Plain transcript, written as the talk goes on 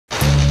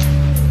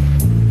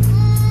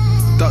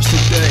Dutch the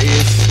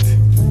dirtiest.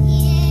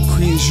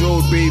 Queens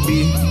Road,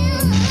 baby.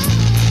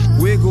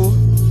 Wiggle.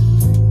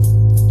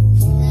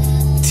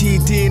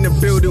 TD in the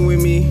building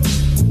with me.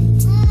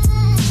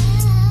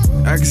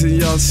 Ags and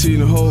y'all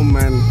soon home,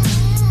 man.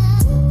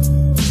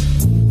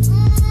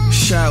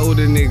 Shout all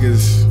the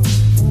niggas.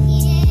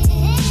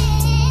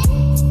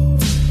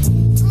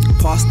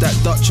 Pass that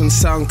Dutch on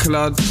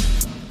SoundCloud.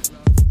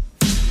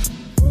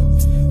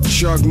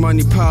 Drug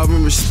money, power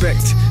and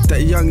respect.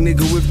 That young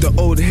nigga with the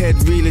old head,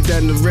 realer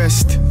than the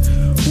rest.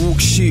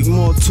 Walk, shoot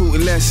more, talk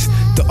less.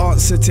 The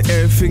answer to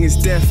everything is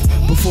death.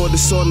 Before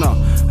dishonor,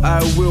 I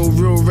will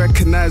real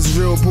recognize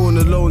real. Born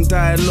alone,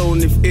 die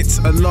alone. If it's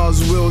Allah's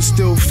will,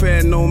 still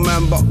fair, no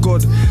man but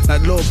God.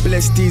 Like Lord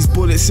bless these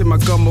bullets in my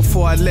gun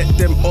before I let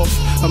them off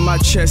on my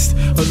chest.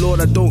 Oh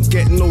Lord, I don't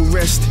get no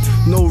rest.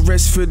 No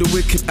rest for the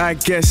wicked, I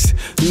guess.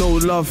 No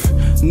love,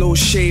 no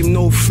shame,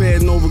 no fear,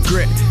 no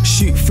regret.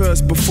 Shoot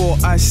first before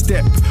I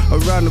step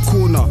around the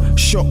corner.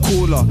 Shot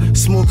caller,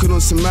 smoking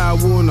on some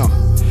marijuana.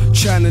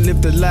 Trying to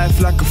live the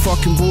life like a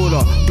fucking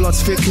baller.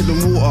 Blood's thicker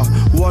than water,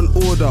 one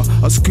order.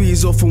 I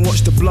squeeze off and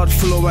watch the blood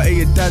flow out of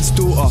your dad's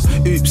daughter.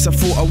 Oops, I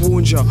thought I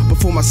warned ya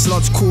before my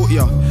slugs caught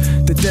ya.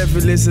 The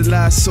devil is a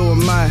lie, so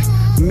am I.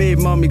 Made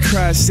mommy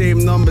cry,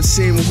 same number,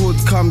 same hood,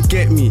 come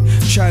get me.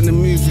 Trying to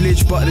move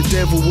lich, but the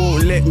devil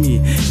won't let me.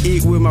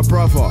 Eat with my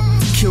brother,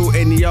 kill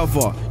any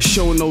other.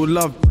 Show no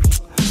love,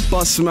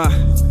 bust man.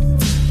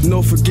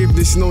 No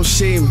forgiveness, no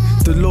shame,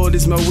 the Lord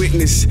is my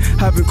witness.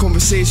 Having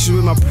conversations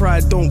with my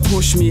pride, don't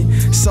push me.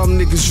 Some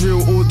niggas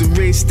real, all the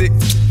race that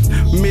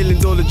 $1 million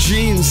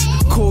dreams,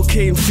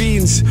 cocaine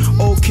fiends.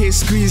 Okay,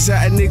 squeeze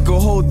out a nigga,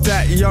 hold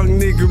that young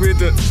nigga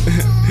with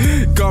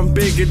a gun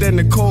bigger than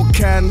a coke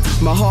can.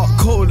 My heart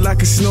cold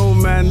like a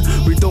snowman.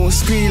 We don't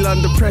squeal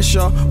under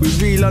pressure, we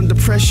reel under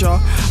pressure.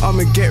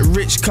 I'ma get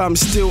rich, come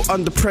still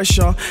under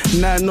pressure.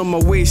 9 on my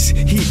waist,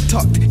 heat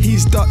tucked,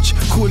 he's Dutch,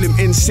 call him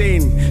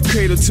insane.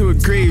 Cradle to a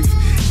grave,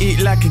 eat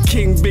like a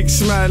king, big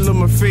smile on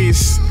my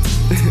face.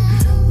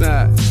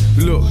 Nah,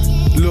 look,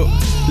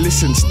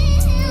 listen.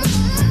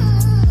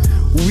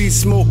 Weed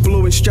smoke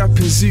blowing,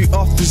 strapping zoot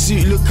after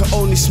zoot. Look at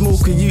only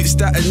smoking youths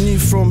that I knew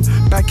from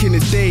back in the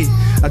day.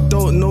 I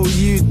don't know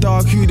you,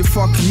 dog, who the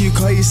fuck are you?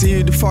 Can't you say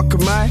who the fuck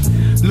am I?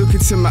 Look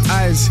into my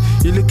eyes,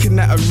 you're looking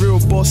at a real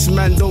boss,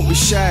 man, don't be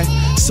shy.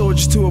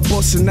 Soldier to a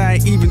boss and I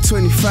ain't even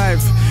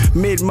 25.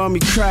 Made mommy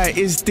cry,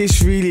 is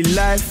this really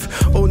life?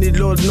 Only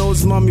Lord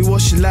knows, mommy,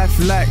 what's your life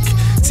like?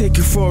 Take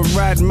you for a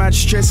ride, mad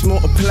stress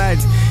multiplied.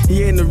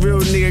 He ain't a real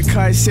nigga,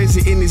 Kai says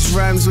it in his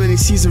rhymes. When he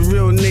sees a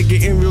real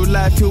nigga in real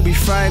life, he'll be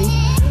fine.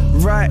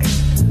 Right,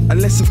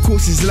 unless of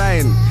course he's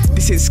lying.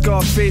 This ain't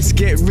Scarface,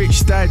 get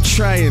rich, die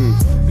trying.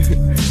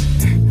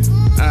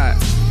 Alright,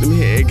 let me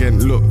hit it again.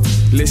 Look,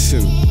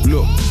 listen,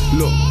 look.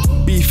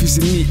 Beef is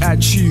in me, I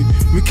chew.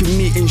 We can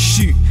meet and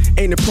shoot.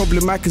 Ain't a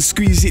problem, I can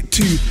squeeze it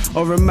too.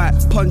 Or I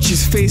might punch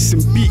his face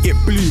and beat it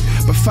blue.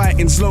 But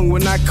fighting's long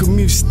when I can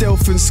move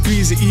stealth and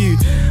squeeze at you.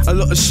 A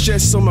lot of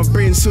stress on my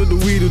brain, so the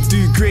weed will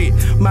do great.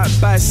 Might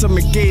buy some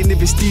again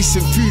if it's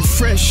decent food,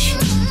 fresh.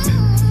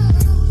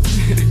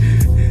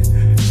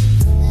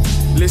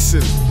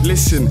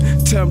 Listen,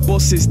 turn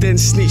bosses then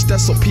snitch,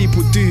 that's what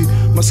people do.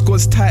 My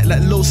squad's tight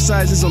like low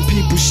sizes on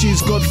people's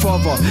shoes.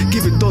 Godfather,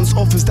 giving dons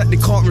offers that they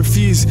can't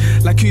refuse.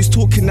 Like who's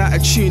talking out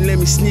of tune, let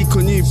me sneak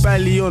on you,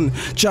 Ballion.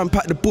 Jump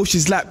out the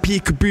bushes like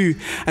peekaboo.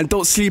 And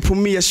don't sleep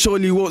on me, I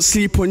surely won't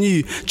sleep on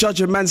you. Judge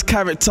a man's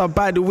character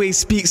by the way he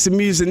speaks and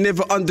moves. And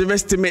never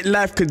underestimate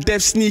life, cause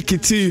death's sneaky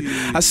too.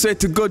 I swear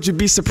to God you'd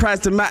be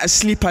surprised the amount of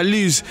sleep I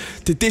lose.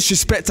 The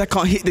disrespect, I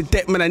can't hit the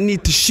deck, man, I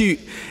need to shoot.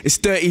 It's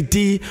Dirty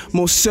D,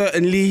 most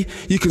certainly.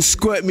 You can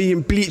squirt me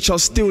in bleach, I'll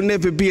still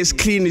never be as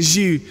clean as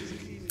you.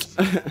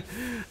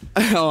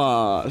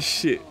 Oh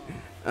shit.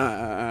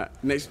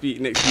 Next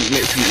beat.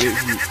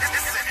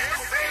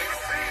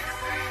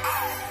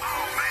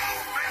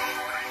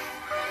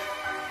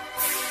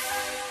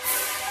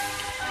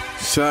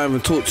 So I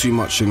haven't talked too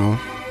much, you know.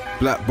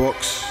 Black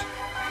box.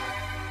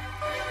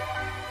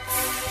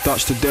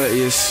 Dutch the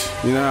dirtiest,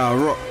 you know how I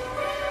rock.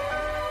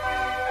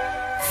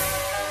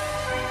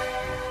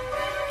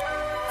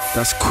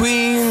 That's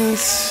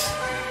Queens.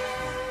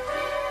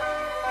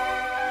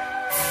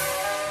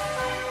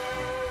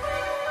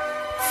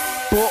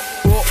 Bop.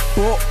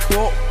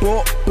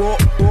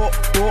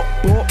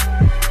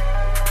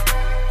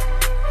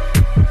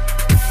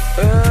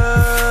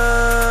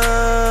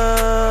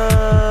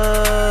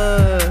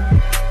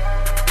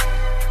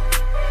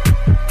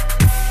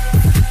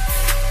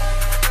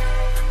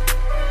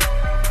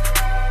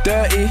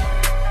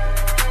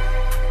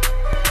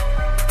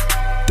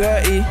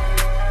 Dirty.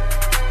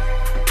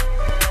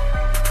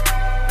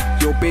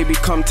 Yo baby,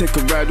 come take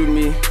a ride with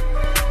me.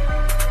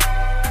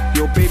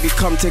 Yo baby,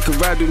 come take a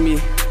ride with me.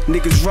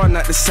 Niggas run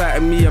at the sight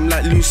of me, I'm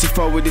like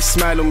Lucifer with his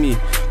smile on me.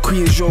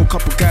 Queens Road,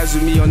 couple guys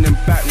with me on them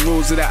back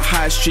roads of that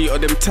high street or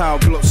them tower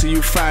blocks, so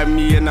you find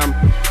me and I'm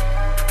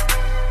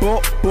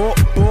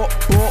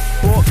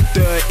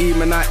Dirty,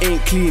 man, I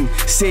ain't clean.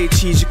 Say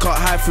cheese, you can't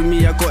hide from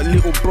me. I got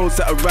little bros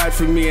that'll ride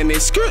for me, and they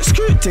skirt,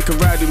 take a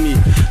ride with me.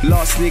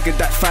 Last nigga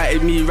that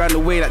fighted me ran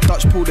away like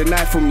Dutch pulled a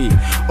knife on me.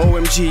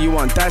 OMG, you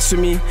want dice with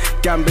me?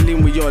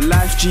 Gambling with your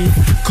life, G.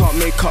 Can't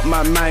make up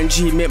my mind,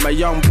 G. Make my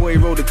young boy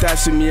roll the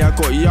dice with me. I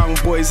got young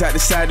boys at the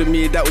side of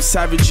me that will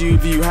savage you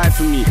if you hide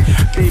from me.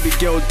 Baby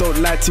girl, don't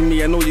lie to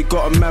me. I know you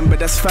got a man, but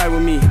that's fine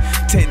with me.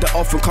 Take that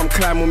off and come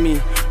climb with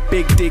me.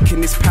 Big dick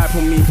in this pipe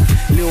on me.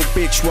 Little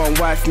bitch won't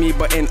wife me,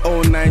 but in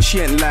 09 she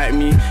ain't like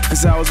me,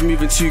 cause I was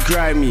moving too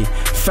grimy.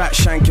 Fat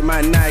shank in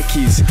my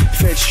Nikes,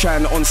 feds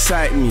trying to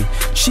on-site me.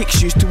 Chicks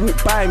used to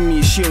walk by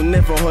me, she'll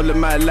never holler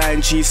my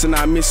line, G. So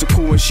now I miss a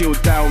call when she'll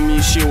down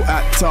me. She'll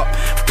act up,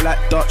 Black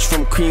Dutch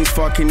from Queens,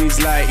 fucking these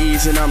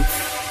lighties. And I'm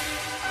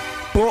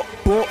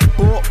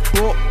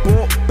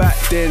back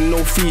then,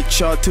 no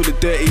feature, till the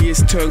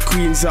dirtiest turn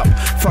Queens up.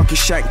 Fucking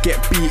shank, get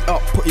beat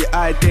up, put your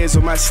ideas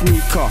on my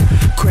sneaker.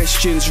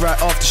 Questions right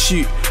after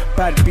shoot,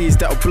 bad bees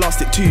that'll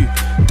blast it too.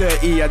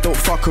 Dirty, I don't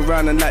fuck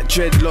around, and like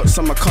dreadlocks,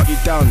 I'ma cut you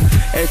down.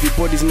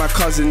 Everybody's my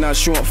cousin now,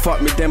 she won't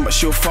fuck me then, but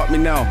she'll fuck me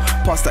now.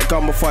 Pass that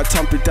gun before I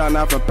thump it down, I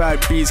have a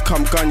bad bees,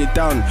 come gun you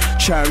down.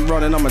 Try and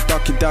run and I'ma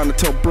duck you down. I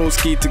tell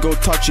broski to go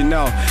touch you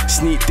now.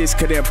 Sneak this,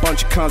 cause they're a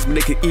bunch of clowns, but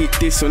they can eat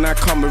this when I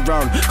come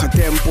around. Cause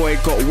them boy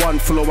got one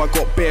flow, I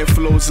got bare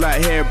flows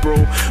like hair, bro.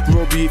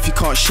 Rob you if you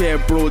can't share,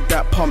 bro.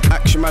 That pump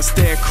action, my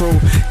scarecrow.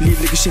 Leave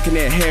niggas shaking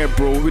their hair,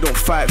 bro. We don't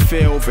fight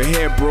fair over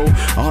here, bro.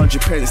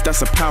 100 pence,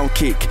 that's a pound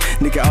kick.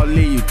 Nigga, I'll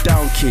lay you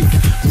down kick.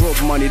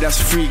 Rob money,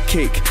 that's free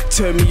kick.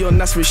 Turn me on,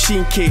 that's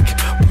machine kick.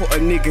 Put a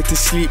nigga to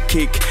sleep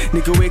kick.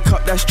 Nigga, wake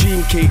up, that's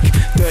dream cake.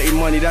 Dirty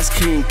money, that's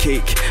clean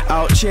cake.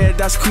 Out chair,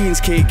 that's queen's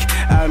cake.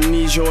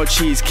 Amnesia or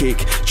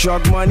cheesecake.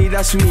 Drug money,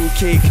 that's wean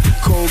cake.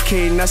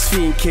 Cocaine, that's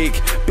fiend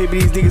cake.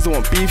 Baby, these niggas don't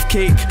want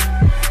beefcake.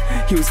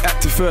 He was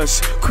active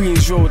first,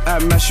 Queens Road,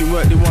 I'm mashing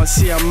work. They want to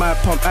see I might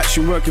pump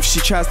action work. If she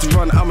tries to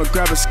run, I'ma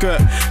grab her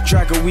skirt,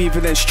 drag her weave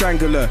and then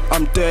strangle her.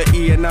 I'm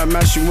dirty and I'm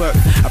mashing work.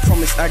 I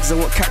promise Ags I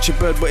won't catch a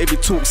bird, but if he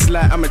talks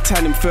like I'ma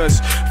tan him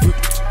first.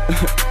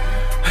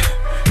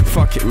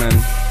 Fuck it, man.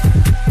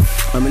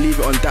 I'ma leave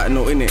it on that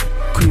note, innit?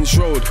 Queens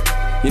Road,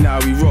 you know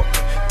how we rock.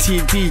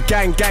 TD,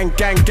 gang, gang,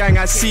 gang, gang,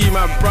 I see you,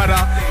 my brother.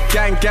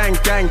 Gang, gang,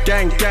 gang,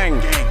 gang,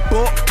 gang.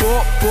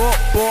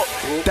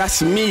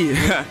 That's me.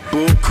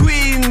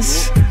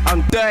 Queens,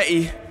 I'm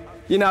dirty.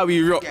 You know how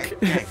we rock.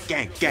 Gang,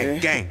 gang, gang,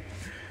 gang.